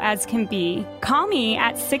peaceful as can be. Call me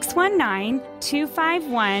at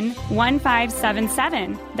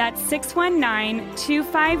 619-251-1577. That's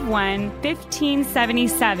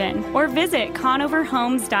 619-251-1577, or visit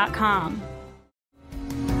conoverhomes.com.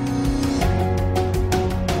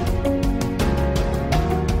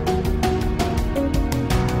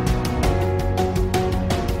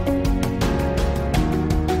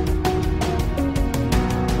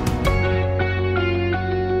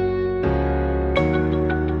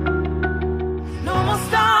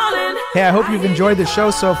 Hey, I hope you've enjoyed the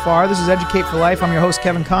show so far. This is Educate for Life. I'm your host,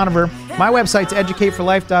 Kevin Conover. My website's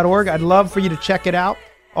educateforlife.org. I'd love for you to check it out.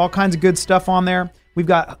 All kinds of good stuff on there. We've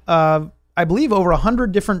got, I believe, over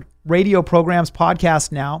 100 different radio programs,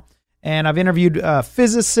 podcasts now. And I've interviewed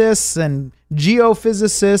physicists and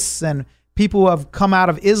geophysicists and people who have come out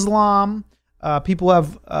of Islam. People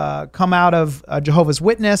have come out of Jehovah's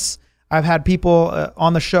Witness. I've had people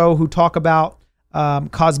on the show who talk about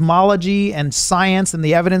cosmology and science and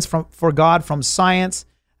the evidence for God from science.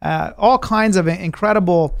 All kinds of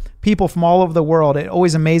incredible people from all over the world. It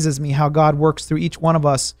always amazes me how God works through each one of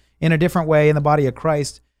us in a different way in the body of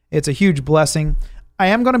Christ. It's a huge blessing. I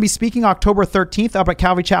am going to be speaking October 13th up at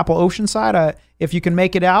Calvary Chapel Oceanside. If you can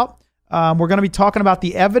make it out, we're going to be talking about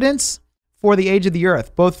the evidence for the age of the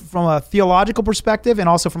earth, both from a theological perspective and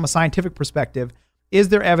also from a scientific perspective. Is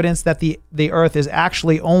there evidence that the earth is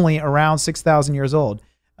actually only around 6,000 years old?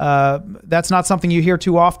 That's not something you hear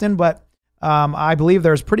too often, but I believe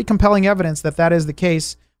there's pretty compelling evidence that is the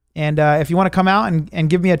case. And if you want to come out and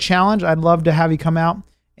give me a challenge, I'd love to have you come out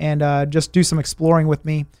and just do some exploring with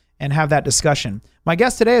me and have that discussion. My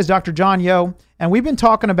guest today is Dr. John Yo, and we've been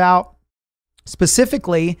talking about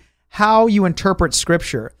specifically how you interpret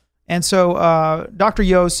Scripture. And so, Dr.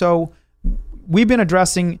 Yo, so we've been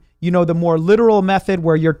addressing, the more literal method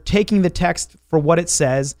where you're taking the text for what it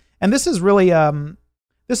says. And this is really,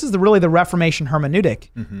 the Reformation hermeneutic,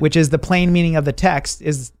 which is the plain meaning of the text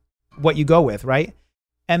is what you go with, right?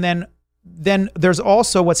 And then there's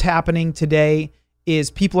also what's happening today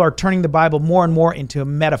is people are turning the Bible more and more into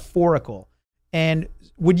metaphorical. And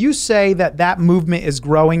would you say that movement is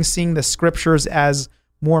growing, seeing the Scriptures as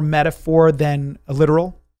more metaphor than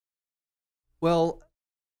literal? Well,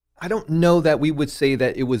 I don't know that we would say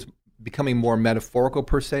that it was becoming more metaphorical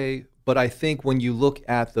per se, but I think when you look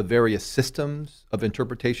at the various systems of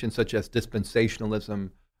interpretation, such as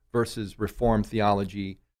dispensationalism versus Reformed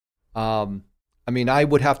theology, I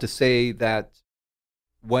would have to say that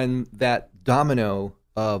when that domino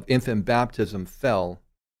of infant baptism fell,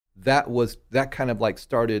 that kind of like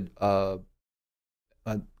started kind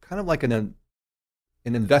of like an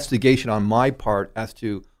investigation on my part as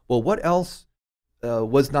to, well, what else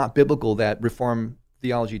was not biblical that Reformed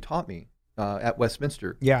theology taught me at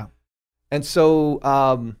Westminster. Yeah. And so,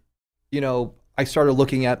 I started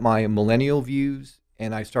looking at my millennial views,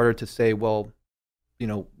 and I started to say, well,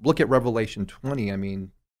 look at Revelation 20.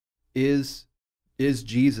 Is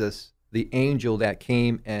Jesus the angel that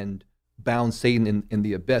came and bound Satan in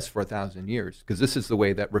the abyss for 1,000 years? Because this is the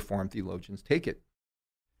way that Reformed theologians take it.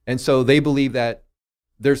 And so they believe that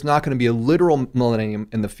there's not going to be a literal millennium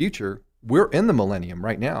in the future. We're in the millennium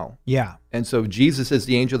right now. Yeah. And so Jesus is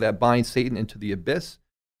the angel that binds Satan into the abyss.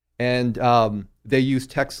 And they use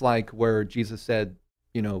texts like where Jesus said,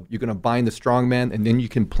 you're going to bind the strong man and then you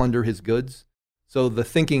can plunder his goods. So the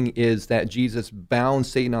thinking is that Jesus bound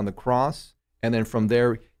Satan on the cross, and then from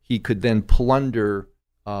there he could then plunder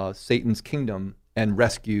Satan's kingdom and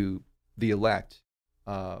rescue the elect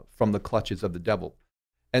from the clutches of the devil.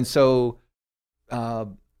 And so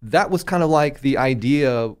that was kind of like the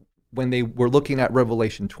idea when they were looking at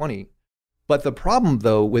Revelation 20. But the problem,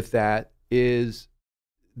 though, with that is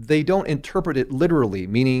they don't interpret it literally,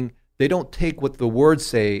 meaning they don't take what the words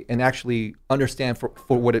say and actually understand for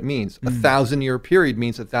what it means. 1,000-year period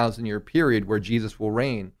means 1,000-year period where Jesus will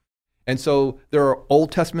reign. And so there are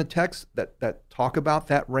Old Testament texts that talk about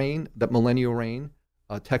that reign, that millennial reign,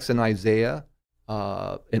 texts in Isaiah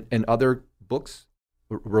and other books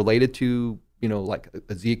related to, like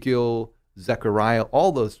Ezekiel, Zechariah.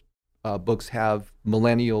 All those books have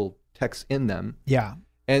millennial texts in them. Yeah.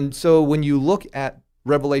 And so when you look at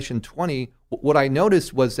Revelation 20, what I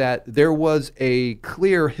noticed was that there was a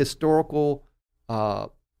clear historical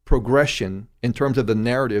progression in terms of the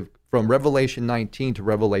narrative from Revelation 19 to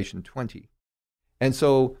Revelation 20. And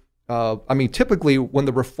so, typically when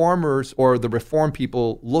the reformers or the reformed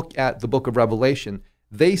people look at the book of Revelation,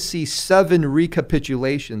 they see 7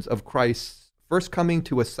 recapitulations of Christ's first coming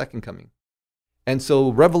to a second coming. And so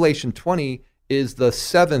Revelation 20 is the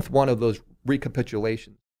 7th one of those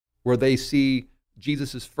recapitulations, where they see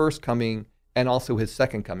Jesus' first coming and also his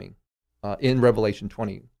second coming in Revelation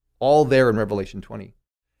 20, all there in Revelation 20.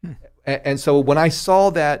 And so when I saw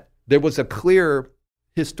that there was a clear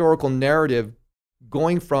historical narrative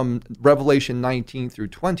going from Revelation 19 through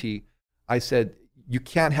 20, I said, you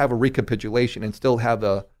can't have a recapitulation and still have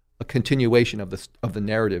a continuation of the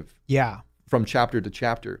narrative from chapter to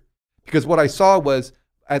chapter. Because what I saw was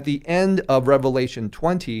at the end of Revelation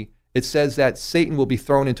 20, it says that Satan will be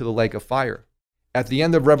thrown into the lake of fire. At the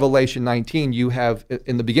end of Revelation 19, you have,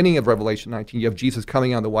 in the beginning of Revelation 19, you have Jesus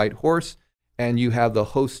coming on the white horse, and you have the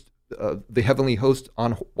host, the heavenly host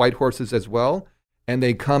on white horses as well, and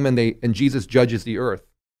they come and Jesus judges the earth.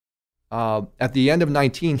 At the end of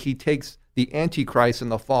 19, he takes the Antichrist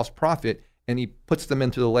and the false prophet, and he puts them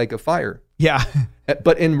into the lake of fire. Yeah.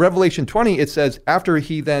 But in Revelation 20, it says after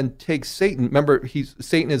he then takes Satan, remember,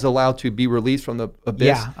 Satan is allowed to be released from the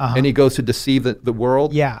abyss, and he goes to deceive the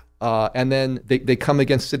world. Yeah. And then they come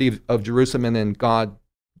against the city of Jerusalem, and then God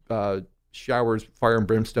showers fire and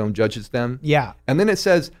brimstone, judges them. Yeah. And then it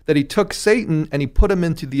says that he took Satan and he put him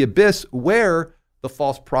into the abyss where the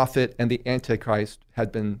false prophet and the Antichrist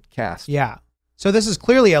had been cast. Yeah. So this is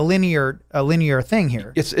clearly a linear thing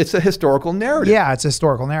here. It's a historical narrative. Yeah, it's a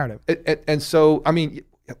historical narrative. And so, I mean,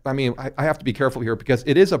 I have to be careful here because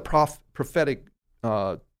it is a prophetic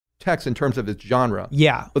text in terms of its genre.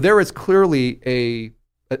 Yeah. But there is clearly a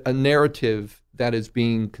narrative that is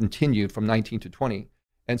being continued from 19 to 20.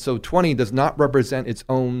 And so 20 does not represent its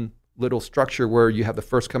own little structure where you have the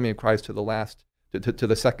first coming of Christ to the last, to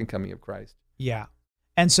the second coming of Christ. Yeah.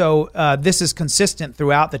 And so this is consistent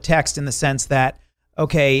throughout the text in the sense that,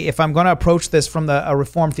 okay, if I'm going to approach this from a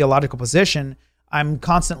Reformed theological position, I'm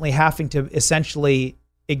constantly having to essentially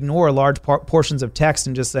ignore large portions of text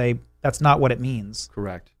and just say, that's not what it means.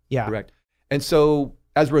 Correct. Yeah. Correct. And so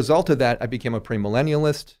as a result of that, I became a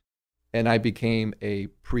premillennialist, and I became a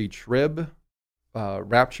pre-trib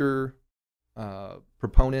rapture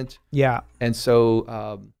proponent. Yeah. And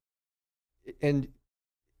so, and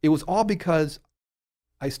it was all because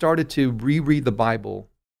I started to reread the Bible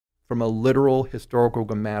from a literal, historical,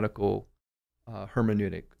 grammatical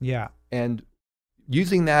hermeneutic. Yeah. And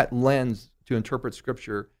using that lens to interpret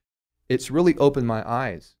Scripture, it's really opened my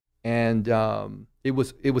eyes. And it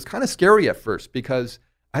was kind of scary at first because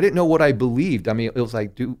I didn't know what I believed. I mean, it was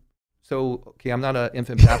like, I'm not an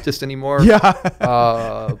infant Baptist anymore.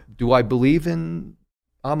 Yeah. Do I believe in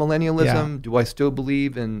amillennialism? Yeah. Do I still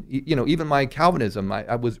believe in, even my Calvinism?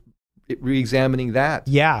 I was re-examining that.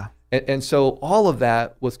 Yeah. And so all of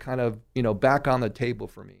that was kind of, back on the table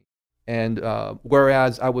for me. And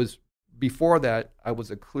whereas before that, I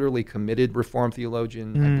was a clearly committed Reformed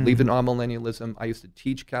theologian. I believed in amillennialism. I used to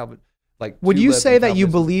teach Calvin. Would you say that you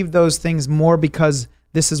believe those things more because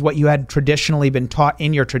this is what you had traditionally been taught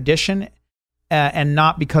in your tradition, and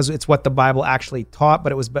not because it's what the Bible actually taught,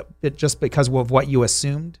 but it was just because of what you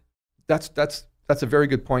assumed? That's a very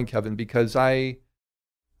good point, Kevin, because when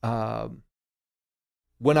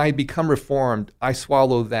I become Reformed, I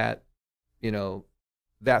swallow that,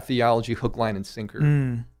 that theology hook, line, and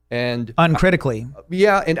sinker. And uncritically.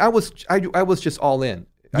 And I was just all in.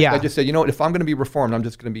 I just said, if I'm going to be Reformed, I'm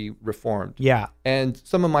just going to be Reformed. Yeah. And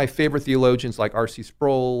some of my favorite theologians like R.C.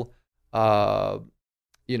 Sproul, some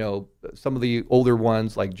of the older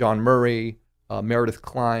ones like John Murray, Meredith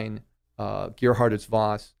Kline, Gerhardus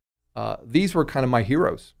Voss, these were kind of my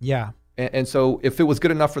heroes. Yeah. And so if it was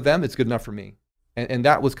good enough for them, it's good enough for me. And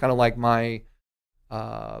that was kind of like my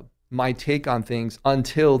take on things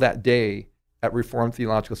until that day at Reformed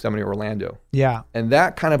Theological Seminary, Orlando. Yeah. And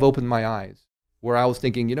that kind of opened my eyes, where I was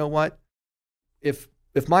thinking, you know what? If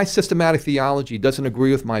my systematic theology doesn't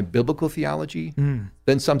agree with my biblical theology,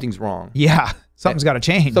 then something's wrong. Yeah. Something's got to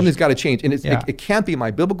change. Something's got to change. And it can't be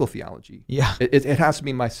my biblical theology. Yeah. It has to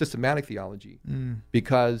be my systematic theology.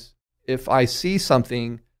 Because if I see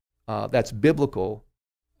something that's biblical,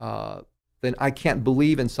 then I can't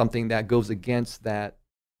believe in something that goes against that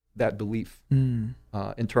belief in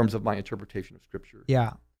terms of my interpretation of Scripture.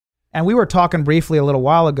 Yeah. And we were talking briefly a little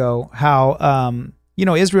while ago how,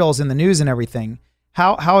 Israel's in the news and everything.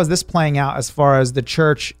 How is this playing out as far as the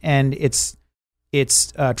church and its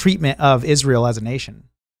treatment of Israel as a nation?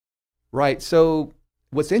 Right. So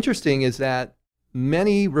what's interesting is that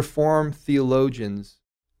many Reformed theologians,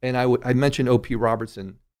 and I mentioned O.P.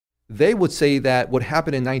 Robertson, they would say that what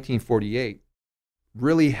happened in 1948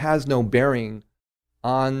 really has no bearing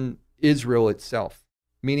on Israel itself,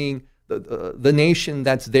 meaning the nation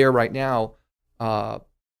that's there right now,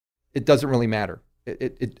 it doesn't really matter.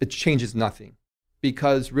 It changes nothing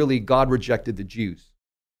because really God rejected the Jews.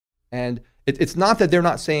 And it's not that they're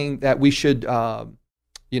not saying that we should,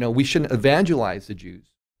 we shouldn't evangelize the Jews,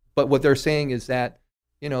 but what they're saying is that,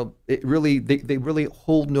 it really they really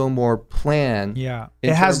hold no more plan. Yeah,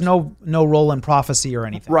 it has no role in prophecy or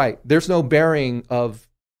anything. Right. There's no bearing of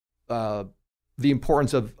the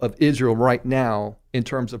importance of Israel right now in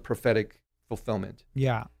terms of prophetic fulfillment.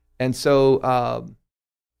 Yeah. And so,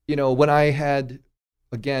 when I had,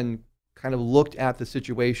 again, kind of looked at the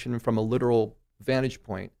situation from a literal vantage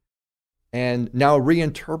point, and now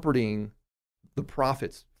reinterpreting the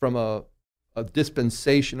prophets from a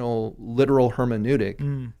dispensational, literal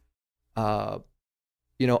hermeneutic,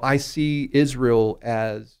 I see Israel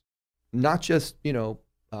as not just,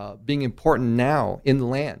 being important now in the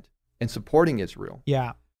land and supporting Israel.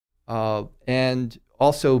 Yeah. And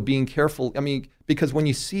also being careful. I mean, because when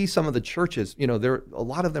you see some of the churches, a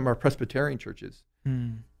lot of them are Presbyterian churches.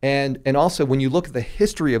 And also when you look at the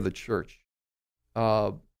history of the church,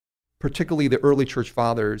 particularly the early church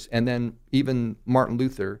fathers, and then even Martin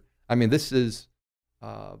Luther, I mean, this is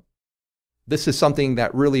something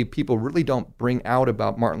that really people really don't bring out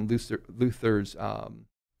about Martin Luther's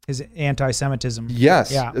his anti-Semitism.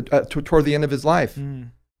 Yes, yeah. Toward the end of his life.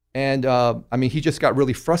 And I mean, he just got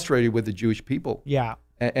really frustrated with the Jewish people. Yeah.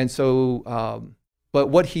 And so, but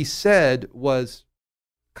what he said was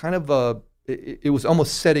kind of it was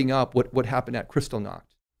almost setting up what happened at Kristallnacht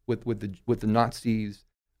with the Nazis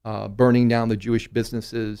burning down the Jewish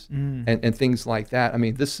businesses and things like that. I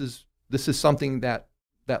mean, this is something that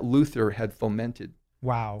Luther had fomented.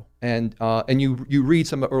 Wow. And you read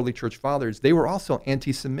some of the early church fathers, they were also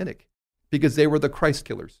anti-Semitic because they were the Christ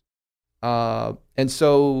killers. And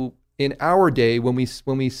so in our day, when we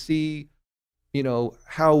see,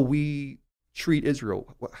 how we treat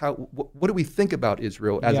Israel, what do we think about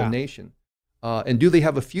Israel as a nation? And do they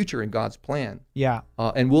have a future in God's plan? Yeah.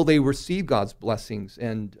 And will they receive God's blessings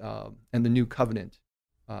and the new covenant?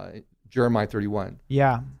 Jeremiah 31.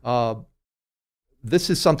 Yeah.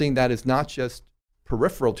 This is something that is not just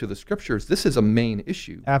peripheral to the scriptures. This is a main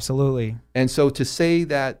issue. Absolutely. And so to say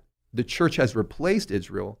that the church has replaced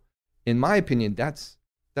Israel, in my opinion, that's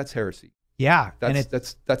heresy. Yeah.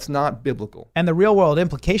 That's not biblical. And the real world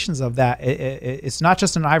implications of that, it's not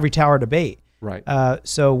just an ivory tower debate. Right.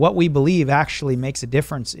 So what we believe actually makes a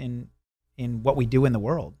difference in what we do in the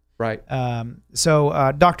world. Right.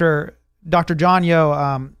 So Dr. John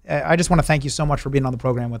Yo, I just want to thank you so much for being on the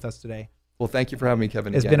program with us today. Well, thank you for having me,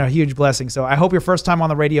 Kevin. It's been a huge blessing. So I hope your first time on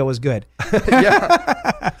the radio was good.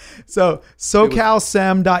 Yeah. So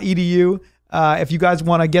socalsem.edu. If you guys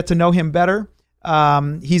want to get to know him better,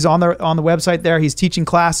 he's on the website there. He's teaching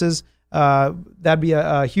classes. That'd be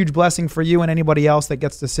a huge blessing for you and anybody else that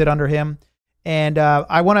gets to sit under him. And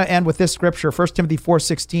I want to end with this scripture, 1 Timothy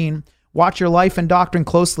 4:16. Watch your life and doctrine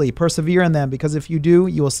closely. Persevere in them, because if you do,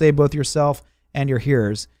 you will save both yourself and your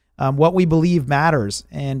hearers. What we believe matters.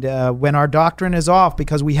 And when our doctrine is off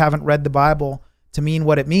because we haven't read the Bible to mean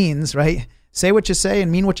what it means, right? Say what you say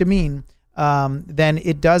and mean what you mean. Then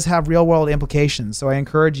it does have real world implications. So I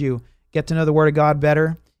encourage you, get to know the Word of God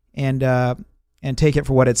better and take it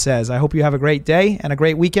for what it says. I hope you have a great day and a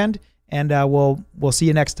great weekend, and we'll see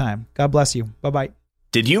you next time. God bless you. Bye-bye.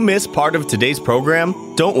 Did you miss part of today's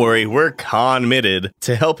program? Don't worry, we're committed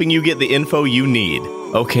to helping you get the info you need.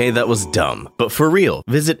 Okay, that was dumb. But for real,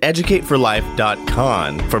 visit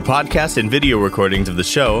educateforlife.com for podcast and video recordings of the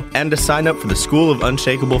show and to sign up for the School of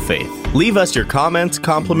Unshakable Faith. Leave us your comments,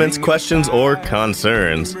 compliments, questions, or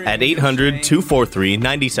concerns at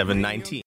 800-243-9719.